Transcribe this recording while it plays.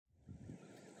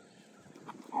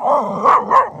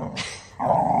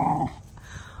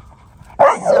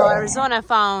So Arizona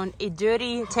found a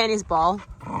dirty tennis ball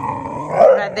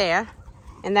right there.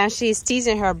 And then she's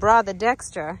teasing her brother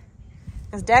Dexter.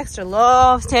 Because Dexter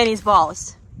loves tennis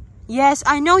balls. Yes,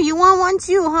 I know you want one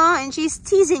too, huh? And she's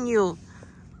teasing you.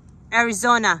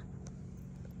 Arizona.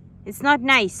 It's not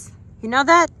nice. You know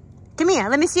that? Come here,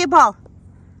 let me see a ball.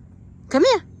 Come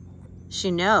here. She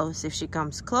knows if she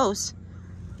comes close,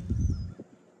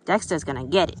 Dexter's gonna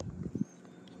get it.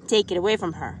 Take it away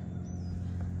from her.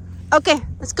 Okay,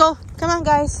 let's go. Come on,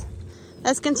 guys.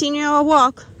 Let's continue our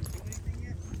walk.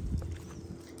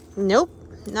 Nope,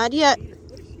 not yet.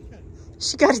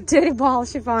 She got a dirty ball.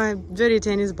 She found a dirty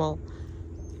tennis ball.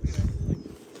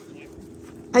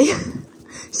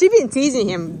 She been teasing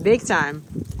him big time.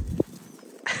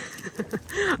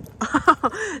 Oh,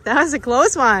 that was a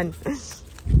close one.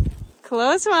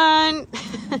 Close one.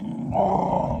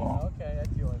 Okay, that's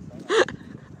yours.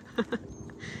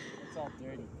 It's all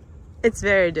dirty. It's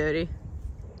very dirty.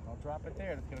 I'll drop it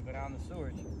there. It's gonna go down the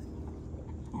sewage.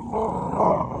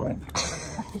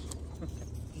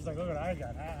 She's like, look what I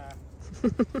got.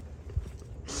 Because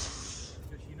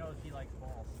she knows he likes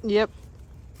balls. Yep.